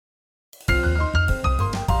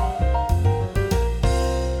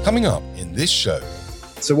Coming up in this show.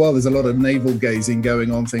 So while there's a lot of navel gazing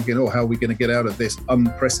going on, thinking, how are we going to get out of this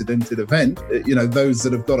unprecedented event? Those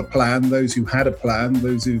that have got a plan, those who had a plan,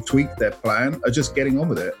 those who tweaked their plan are just getting on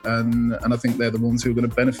with it. And I think they're the ones who are going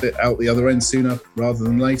to benefit out the other end sooner rather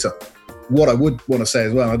than later. What I would want to say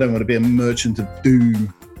as well, I don't want to be a merchant of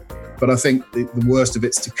doom, but I think the worst of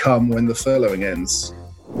it's to come when the furloughing ends.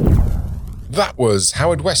 That was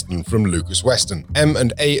Howard Weston from Lucas Weston,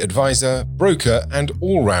 M&A advisor, broker, and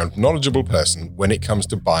all-round knowledgeable person when it comes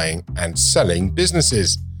to buying and selling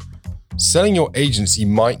businesses. Selling your agency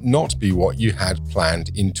might not be what you had planned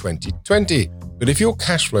in 2020, but if your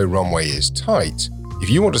cash flow runway is tight, if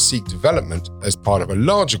you want to seek development as part of a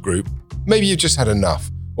larger group, maybe you've just had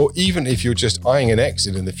enough, or even if you're just eyeing an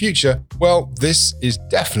exit in the future, well, this is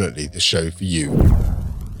definitely the show for you.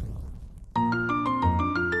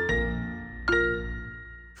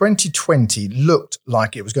 2020 looked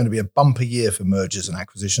like it was going to be a bumper year for mergers and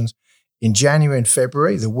acquisitions. In January and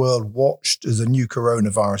February, the world watched as the new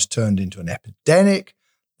coronavirus turned into an epidemic,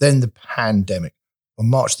 then the pandemic. On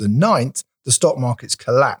March the 9th, the stock markets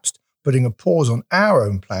collapsed, putting a pause on our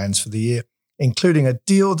own plans for the year, including a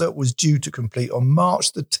deal that was due to complete on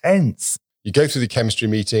March the 10th. You go through the chemistry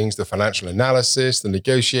meetings, the financial analysis, the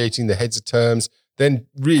negotiating, the heads of terms, then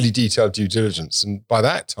really detailed due diligence. And by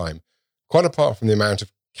that time, quite apart from the amount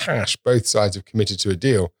of cash both sides have committed to a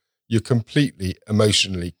deal, you're completely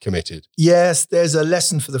emotionally committed. Yes, there's a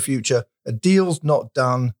lesson for the future. A deal's not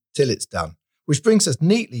done till it's done. Which brings us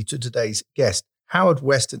neatly to today's guest. Howard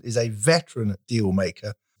Weston is a veteran deal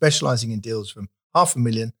maker, specialising in deals from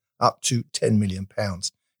 £500,000 up to £10 million.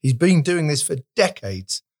 He's been doing this for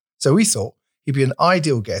decades. So we thought he'd be an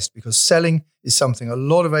ideal guest because selling is something a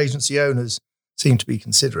lot of agency owners seem to be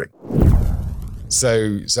considering.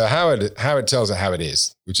 So Howard tells it how it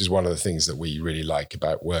is, which is one of the things that we really like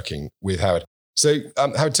about working with Howard. So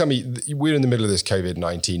Howard, tell me, we're in the middle of this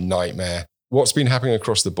COVID-19 nightmare. What's been happening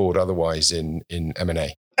across the board otherwise in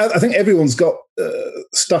M&A? I think everyone's got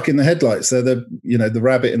stuck in the headlights. They're the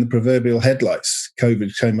rabbit in the proverbial headlights.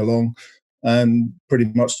 COVID came along and pretty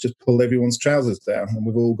much just pulled everyone's trousers down. And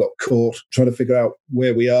we've all got caught trying to figure out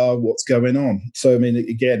where we are, what's going on. So, I mean,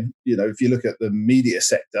 again, if you look at the media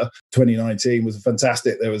sector, 2019 was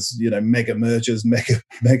fantastic. There was, mega mergers,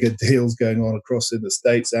 mega deals going on across in the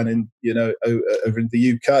States and in, over in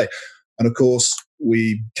the UK. And of course,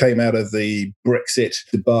 we came out of the Brexit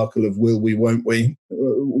debacle of will we, won't we,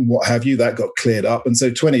 what have you, that got cleared up. And so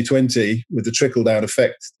 2020, with the trickle-down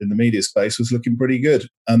effect in the media space, was looking pretty good.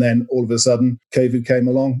 And then all of a sudden, COVID came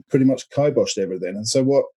along, pretty much kiboshed everything. And so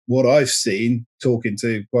what I've seen, talking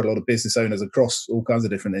to quite a lot of business owners across all kinds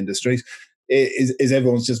of different industries, is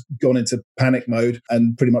everyone's just gone into panic mode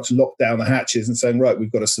and pretty much locked down the hatches and saying, right,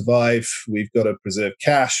 we've got to survive, we've got to preserve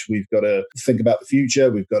cash, we've got to think about the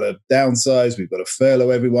future, we've got to downsize, we've got to furlough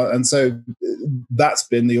everyone. And so that's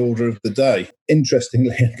been the order of the day.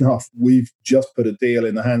 Interestingly enough, we've just put a deal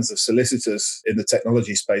in the hands of solicitors in the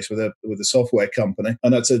technology space with a software company.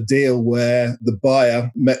 And it's a deal where the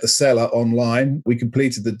buyer met the seller online. We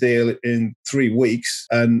completed the deal in 3 weeks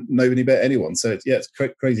and nobody bet anyone. So it's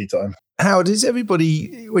crazy time. Howard, is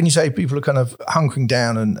everybody, when you say people are kind of hunkering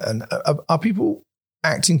down and are people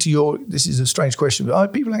acting this is a strange question, but are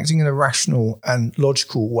people acting in a rational and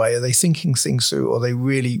logical way? Are they thinking things through, or are they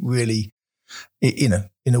really, really, in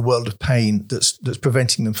a world of pain that's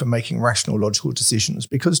preventing them from making rational, logical decisions?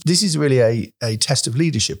 Because this is really a test of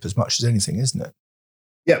leadership as much as anything, isn't it?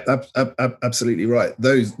 Yeah, absolutely right.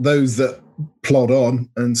 Those that plod on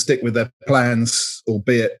and stick with their plans,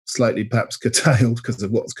 albeit slightly perhaps curtailed because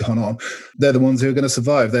of what's gone on, they're the ones who are going to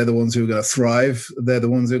survive. They're the ones who are going to thrive. They're the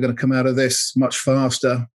ones who are going to come out of this much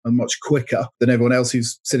faster and much quicker than everyone else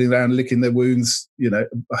who's sitting around licking their wounds. I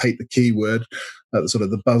hate the key word, sort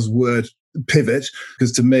of the buzzword pivot,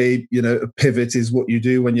 because to me, a pivot is what you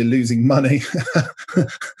do when you're losing money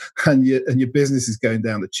and your business is going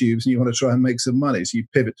down the tubes and you want to try and make some money. So you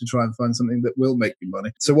pivot to try and find something that will make you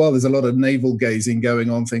money. So while there's a lot of navel gazing going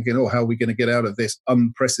on, thinking, how are we going to get out of this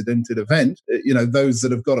unprecedented event? Those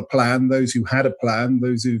that have got a plan, those who had a plan,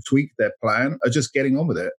 those who've tweaked their plan are just getting on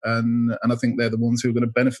with it. And I think they're the ones who are going to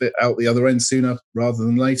benefit out the other end sooner rather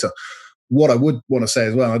than later. What I would want to say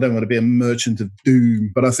as well, I don't want to be a merchant of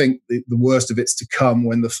doom, but I think the worst of it's to come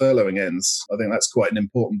when the furloughing ends. I think that's quite an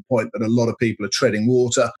important point, that a lot of people are treading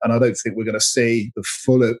water, and I don't think we're going to see the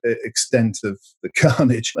full extent of the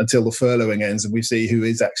carnage until the furloughing ends and we see who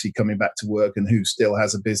is actually coming back to work and who still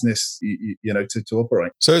has a business, to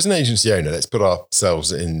operate. So as an agency owner, let's put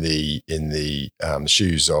ourselves in the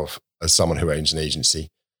shoes of as someone who owns an agency.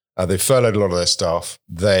 They've furloughed a lot of their staff.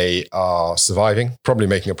 They are surviving, probably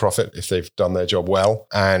making a profit if they've done their job well.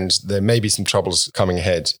 And there may be some troubles coming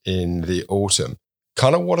ahead in the autumn.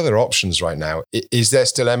 Kind of what are their options right now? Is there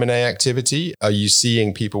still M&A activity? Are you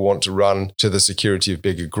seeing people want to run to the security of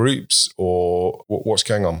bigger groups, or what's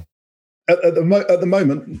going on? At the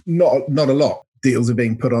moment, not a lot. Deals are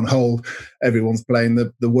being put on hold. Everyone's playing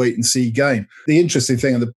the wait and see game. The interesting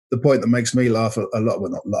thing, and the point that makes me laugh a lot,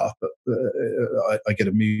 well, not laugh, but I get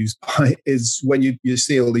amused by, is when you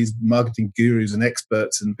see all these marketing gurus and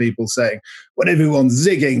experts and people saying, when everyone's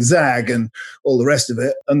zigging, zag, and all the rest of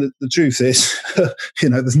it. And the truth is,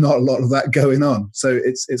 there's not a lot of that going on. So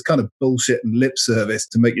it's kind of bullshit and lip service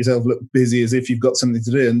to make yourself look busy as if you've got something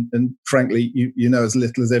to do. And frankly, you know as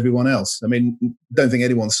little as everyone else. I mean, don't think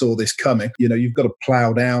anyone saw this coming. You've got to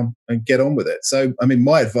plow down and get on with it. So, I mean,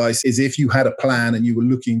 my advice is if you had a plan and you were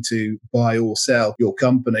looking to buy or sell your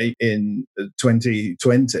company in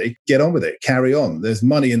 2020, get on with it, carry on. There's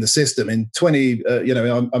money in the system. In I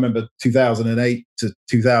remember 2008 to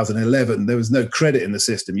 2011, there was no credit in the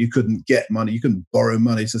system. You couldn't get money. You couldn't borrow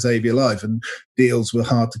money to save your life, and deals were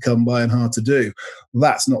hard to come by and hard to do.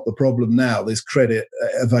 That's not the problem now. There's credit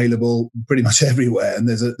available pretty much everywhere, and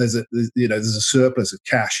there's a surplus of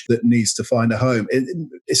cash that needs to find a home,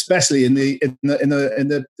 especially in the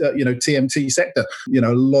TMT sector.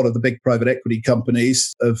 A lot of the big private equity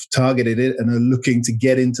companies have targeted it and are looking to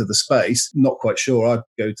get into the space. Not quite sure I'd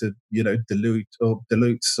go to Deloitte or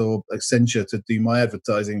Accenture to do my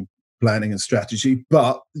advertising planning and strategy,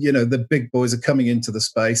 but the big boys are coming into the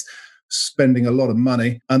space, spending a lot of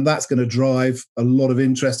money, and that's going to drive a lot of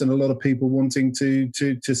interest and a lot of people wanting to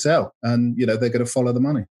sell, and they're going to follow the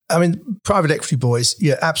money. I mean, private equity boys,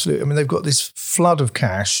 yeah, absolutely. I mean, they've got this flood of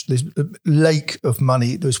cash, this lake of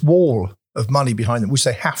money, this wall of money behind them, which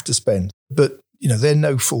they have to spend. But, they're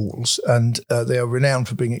no fools, and they are renowned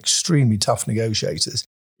for being extremely tough negotiators.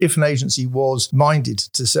 If an agency was minded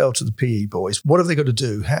to sell to the PE boys, what have they got to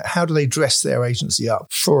do? How do they dress their agency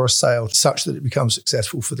up for a sale such that it becomes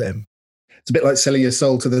successful for them? It's a bit like selling your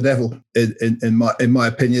soul to the devil, in my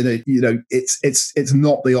opinion. It's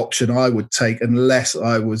not the option I would take unless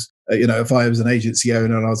I was, if I was an agency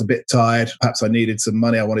owner and I was a bit tired, perhaps I needed some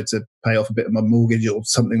money, I wanted to pay off a bit of my mortgage or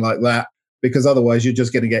something like that. Because otherwise you're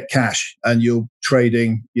just going to get cash and you're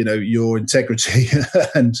trading, your integrity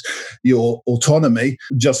and your autonomy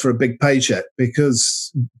just for a big paycheck.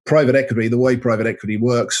 Because private equity, the way private equity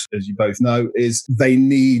works, as you both know, is they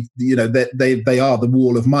need, they are the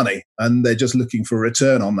wall of money, and they're just looking for a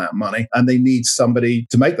return on that money, and they need somebody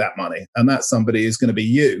to make that money. And that somebody is going to be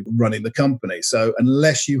you running the company. So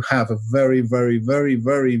unless you have a very, very, very,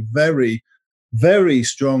 very, very, very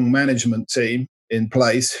strong management team in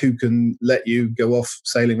place who can let you go off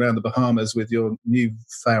sailing around the Bahamas with your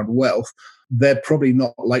newfound wealth, they're probably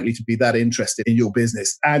not likely to be that interested in your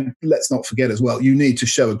business. And let's not forget as well, you need to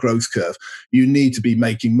show a growth curve. You need to be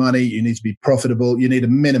making money. You need to be profitable. You need a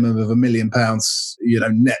minimum of £1 million,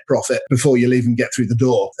 net profit before you'll even get through the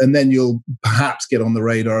door. And then you'll perhaps get on the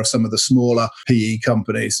radar of some of the smaller PE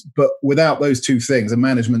companies. But without those two things, a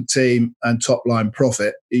management team and top line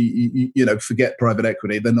profit, forget private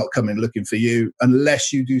equity. They're not coming looking for you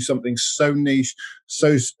unless you do something so niche,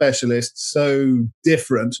 so specialist, so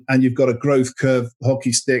different, and you've got a growth curve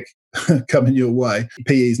hockey stick coming your way.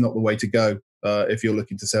 PE is not the way to go if you're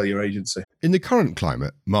looking to sell your agency. In the current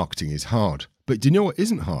climate, marketing is hard. But do you know what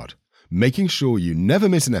isn't hard? Making sure you never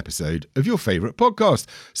miss an episode of your favourite podcast.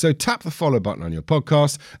 So tap the follow button on your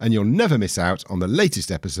podcast and you'll never miss out on the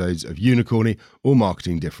latest episodes of Unicorny or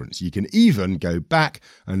Marketing Difference. You can even go back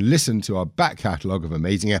and listen to our back catalogue of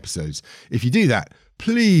amazing episodes. If you do that,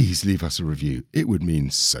 please leave us a review. It would mean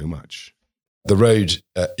so much. The road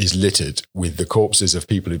is littered with the corpses of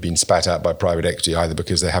people who've been spat out by private equity, either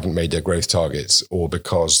because they haven't made their growth targets or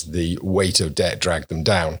because the weight of debt dragged them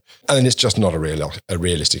down. And it's just not a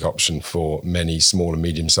realistic option for many small and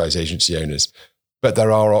medium-sized agency owners. But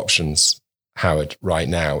there are options, Howard, right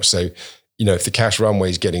now. So, if the cash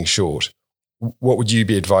runway is getting short, what would you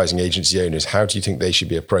be advising agency owners? How do you think they should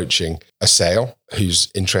be approaching a sale?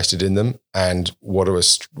 Who's interested in them? And what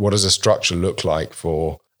does a structure look like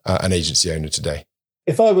for an agency owner today?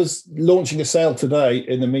 If I was launching a sale today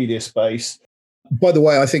in the media space, by the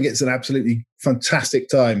way, I think it's an absolutely fantastic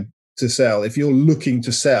time to sell. If you're looking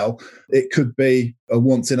to sell, it could be a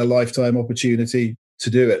once in a lifetime opportunity to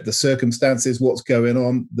do it. The circumstances, what's going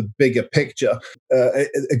on, the bigger picture.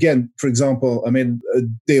 Again, for example, a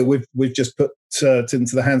deal we've just put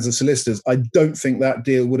into the hands of solicitors. I don't think that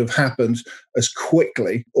deal would have happened as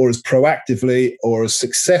quickly or as proactively or as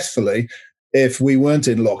successfully if we weren't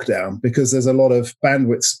in lockdown, because there's a lot of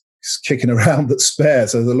bandwidth kicking around that's spare.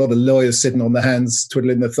 So there's a lot of lawyers sitting on their hands,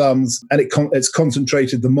 twiddling their thumbs, and it's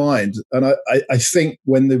concentrated the mind. And I think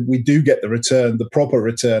when we do get the return, the proper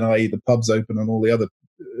return, i.e. the pubs open and all the other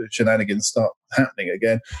shenanigans start happening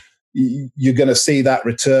again, you're going to see that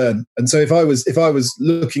return. And so if I was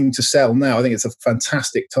looking to sell now, I think it's a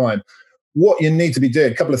fantastic time. What you need to be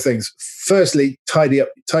doing, a couple of things. Firstly, tidy up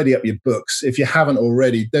your books. If you haven't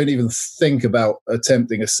already, don't even think about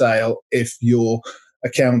attempting a sale if your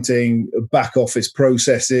accounting, back office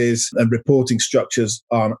processes and reporting structures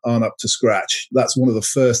aren't up to scratch. That's one of the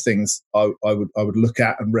first things I would look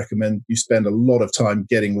at and recommend you spend a lot of time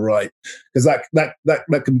getting right, because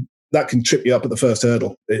that can trip you up at the first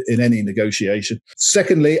hurdle in any negotiation.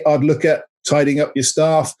 Secondly, I'd look at tidying up your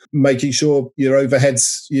staff, making sure your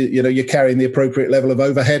overheads, you're carrying the appropriate level of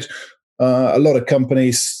overhead. A lot of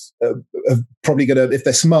companies are probably going to, if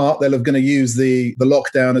they're smart, they're going to use the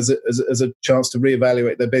lockdown as a chance to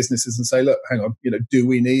reevaluate their businesses and say, look, hang on, do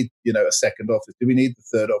we need, a second office? Do we need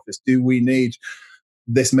the third office? Do we need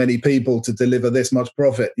this many people to deliver this much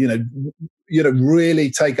profit? Really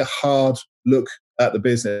take a hard look at the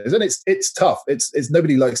business. And it's tough. It's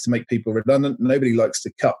nobody likes to make people redundant. Nobody likes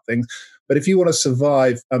to cut things. But if you want to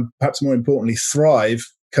survive and perhaps more importantly, thrive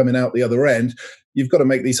coming out the other end, you've got to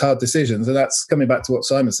make these hard decisions. And that's coming back to what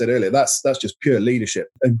Simon said earlier. That's just pure leadership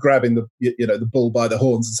and grabbing the bull by the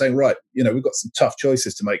horns and saying, right, we've got some tough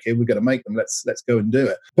choices to make here. We're going to make them. Let's go and do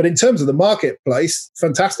it. But in terms of the marketplace,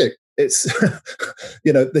 fantastic. It's,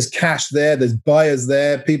 there's cash there, there's buyers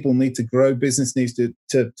there, people need to grow, business needs to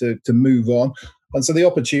move on. And so the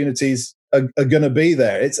opportunities are going to be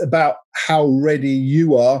there. It's about how ready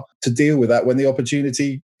you are to deal with that when the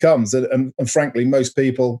opportunity comes. And frankly, most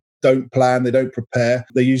people don't plan, they don't prepare.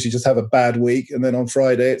 They usually just have a bad week. And then on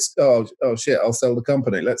Friday, it's, oh shit, I'll sell the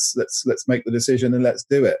company. Let's make the decision and let's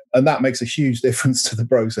do it. And that makes a huge difference to the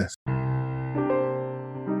process.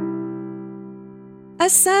 A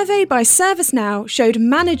survey by ServiceNow showed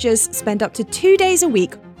managers spend up to 2 days a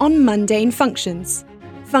week on mundane functions.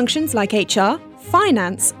 Functions like HR,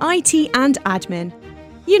 finance, IT and admin.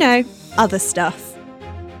 Other stuff.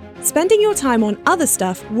 Spending your time on other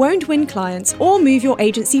stuff won't win clients or move your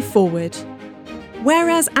agency forward.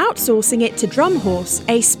 Whereas outsourcing it to Drumhorse,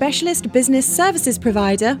 a specialist business services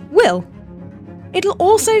provider, will. It'll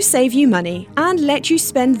also save you money and let you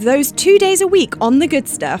spend those 2 days a week on the good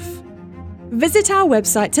stuff. Visit our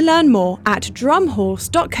website to learn more at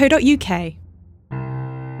drumhorse.co.uk.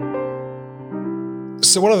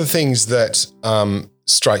 So one of the things that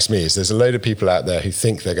strikes me is there's a load of people out there who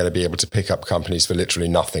think they're going to be able to pick up companies for literally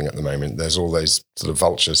nothing at the moment. There's all those sort of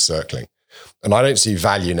vultures circling. And I don't see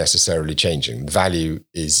value necessarily changing. Value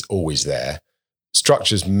is always there.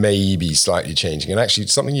 Structures may be slightly changing. And actually,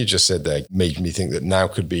 something you just said there made me think that now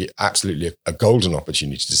could be absolutely a golden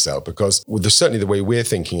opportunity to sell, because certainly the way we're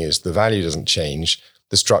thinking is the value doesn't change.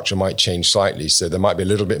 The structure might change slightly. So there might be a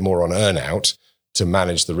little bit more on earn-out to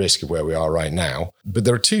manage the risk of where we are right now. But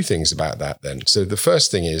there are two things about that then. So the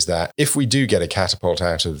first thing is that if we do get a catapult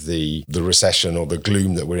out of the recession or the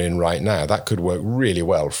gloom that we're in right now, that could work really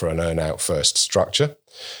well for an earn-out first structure.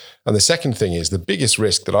 And the second thing is the biggest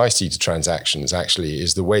risk that I see to transactions actually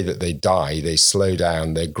is the way that they die, they slow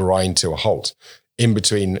down, they grind to a halt in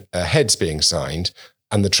between heads being signed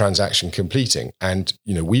and the transaction completing. And,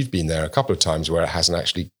 we've been there a couple of times where it hasn't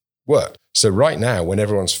actually worked. So right now, when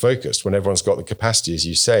everyone's focused, when everyone's got the capacity, as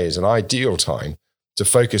you say, is an ideal time to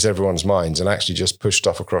focus everyone's minds and actually just push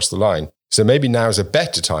stuff across the line. So maybe now is a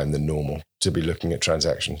better time than normal to be looking at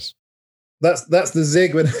transactions. That's the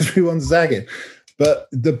zig when everyone's zagging. But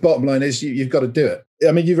the bottom line is you've got to do it.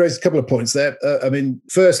 I mean, you've raised a couple of points there.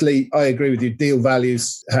 Firstly, I agree with you. Deal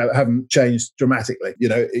values haven't changed dramatically.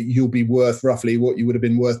 You'll be worth roughly what you would have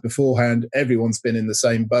been worth beforehand. Everyone's been in the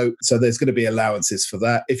same boat. So there's going to be allowances for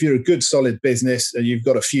that. If you're a good, solid business and you've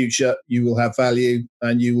got a future, you will have value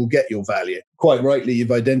and you will get your value. Quite rightly,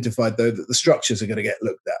 you've identified, though, that the structures are going to get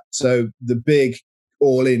looked at. So the big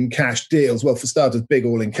all-in cash deals, well, for starters, big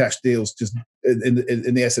all-in cash deals just in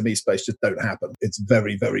the SME space just don't happen. It's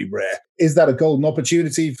very, very rare. Is that a golden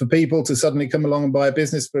opportunity for people to suddenly come along and buy a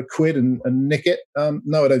business for £1 and nick it?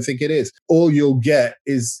 No, I don't think it is. All you'll get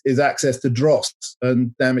is access to dross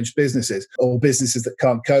and damaged businesses, or businesses that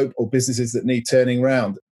can't cope, or businesses that need turning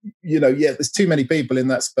around. There's too many people in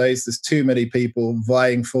that space. There's too many people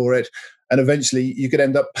vying for it. And eventually you could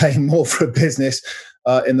end up paying more for a business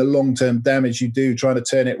in the long-term damage you do trying to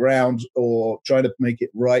turn it round or trying to make it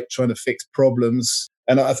right, trying to fix problems.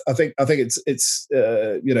 And I think it's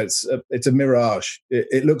a mirage.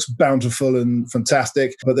 It looks bountiful and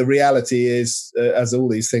fantastic, but the reality is, as all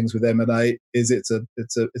these things with M&A, is it's a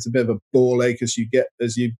bit of a ball ache as you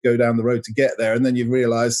go down the road to get there, and then you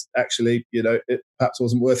realise actually, it perhaps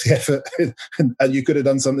wasn't worth the effort, and you could have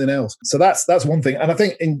done something else. So that's one thing. And I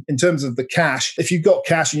think in terms of the cash, if you've got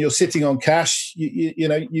cash and you're sitting on cash,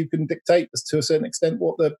 you can dictate to a certain extent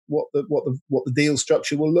what the deal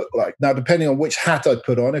structure will look like. Now, depending on which hat I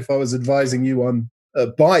put on, if I was advising you on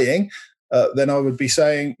buying, then I would be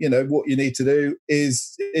saying, what you need to do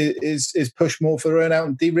is push more for earn out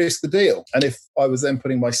and de-risk the deal. And if I was then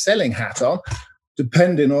putting my selling hat on,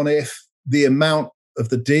 depending on if the amount of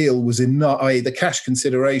the deal was enough, i.e. the cash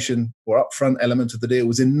consideration or upfront element of the deal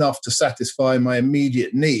was enough to satisfy my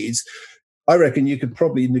immediate needs, I reckon you could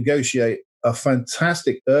probably negotiate a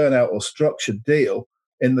fantastic earn out or structured deal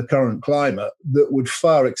in the current climate that would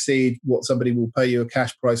far exceed what somebody will pay you a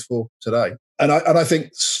cash price for today. And I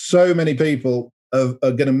think so many people are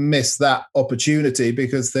going to miss that opportunity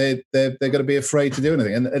because they're going to be afraid to do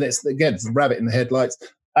anything. And it's the rabbit in the headlights.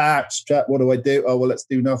 What do I do? Oh, well, let's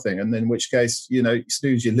do nothing. And then in which case, you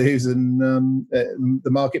snooze, you lose, and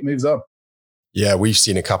the market moves on. Yeah, we've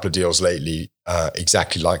seen a couple of deals lately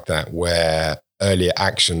exactly like that, where earlier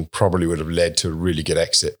action probably would have led to a really good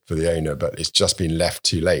exit for the owner, but it's just been left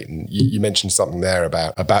too late. And you mentioned something there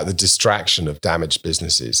about the distraction of damaged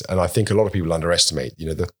businesses. And I think a lot of people underestimate,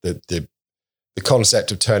 the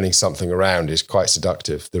concept of turning something around is quite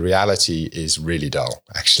seductive. The reality is really dull.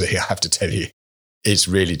 Actually, I have to tell you, it's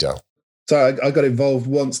really dull. So I got involved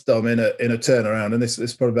once, Dom, in a turnaround, and this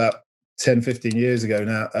is probably about 10, 15 years ago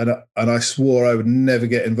now. And I swore I would never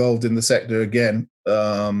get involved in the sector again.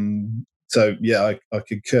 So yeah, I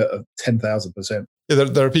could cut 10,000%. Yeah,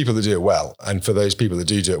 there are people that do it well. And for those people that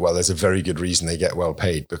do it well, there's a very good reason they get well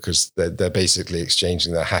paid, because they're basically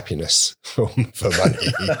exchanging their happiness for money.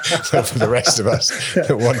 So for the rest of us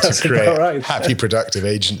that want to create happy, productive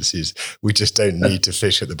agencies, we just don't need to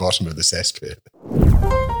fish at the bottom of the cesspit.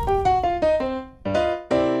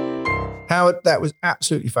 Howard, that was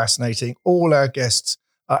absolutely fascinating. All our guests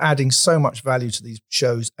are adding so much value to these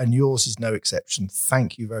shows, and yours is no exception.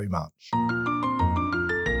 Thank you very much.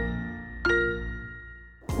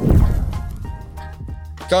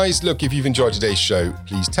 Guys, look, if you've enjoyed today's show,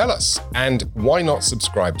 please tell us. And why not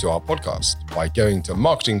subscribe to our podcast by going to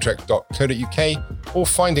marketingtrek.co.uk or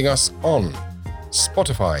finding us on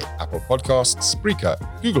Spotify, Apple Podcasts, Spreaker,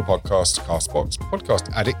 Google Podcasts, Castbox, Podcast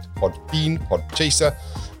Addict, Podbean, Podchaser,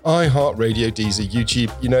 iHeartRadio, Deezer, YouTube,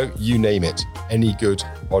 you name it. Any good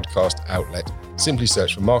podcast outlet. Simply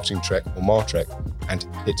search for Marketing Trek or Martrek and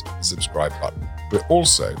hit the subscribe button. We're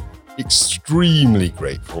also extremely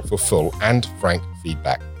grateful for full and frank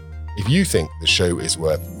feedback. If you think the show is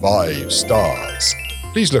worth 5 stars,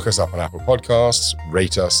 please look us up on Apple Podcasts,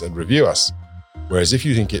 rate us and review us. Whereas if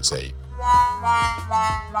you think it's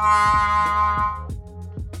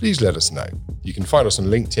please let us know. You can find us on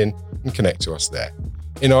LinkedIn and connect to us there.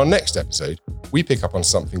 In our next episode, we pick up on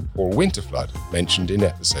something Paul Winterflood mentioned in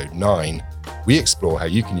episode 9. We explore how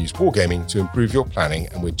you can use wargaming to improve your planning,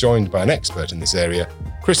 and we're joined by an expert in this area,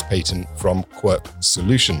 Chris Payton from Quirk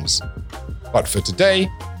Solutions. But for today,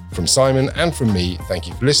 from Simon and from me, thank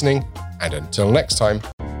you for listening, and until next time.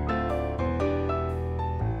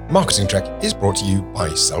 Marketing Trek is brought to you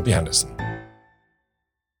by Selby Anderson.